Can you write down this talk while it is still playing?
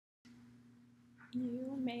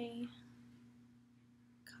You may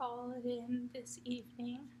call it in this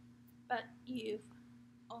evening, but you've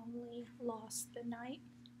only lost the night.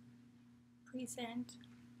 Present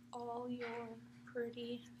all your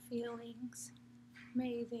pretty feelings.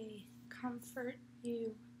 May they comfort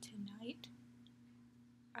you tonight.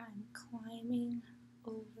 I'm climbing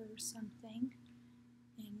over something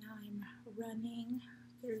and I'm running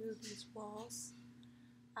through these walls.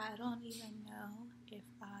 I don't even know if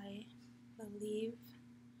I believe.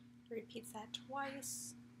 Repeats that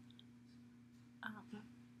twice.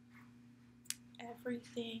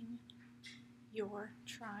 Everything you're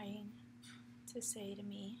trying to say to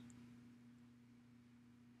me,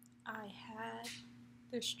 I had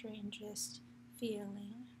the strangest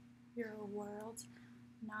feeling. Your world,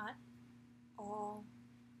 not all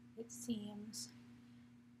it seems.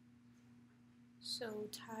 So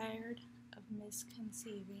tired of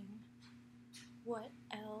misconceiving what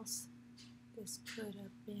else this could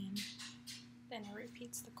have been. Then it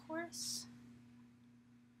repeats the chorus.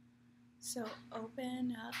 So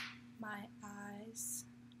open up my eyes.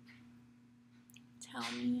 Tell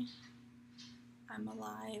me I'm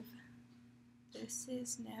alive. This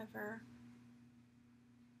is never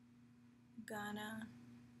gonna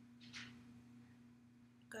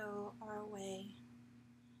go our way.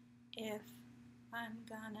 If I'm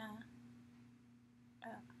gonna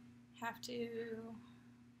have to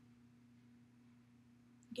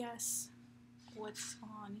guess what's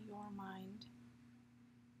on your mind,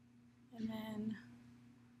 and then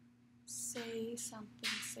say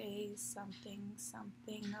something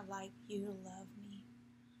like you love me,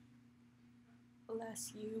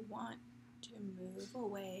 unless you want to move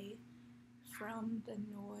away from the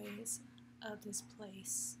noise of this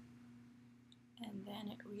place. And then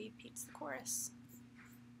it repeats the chorus.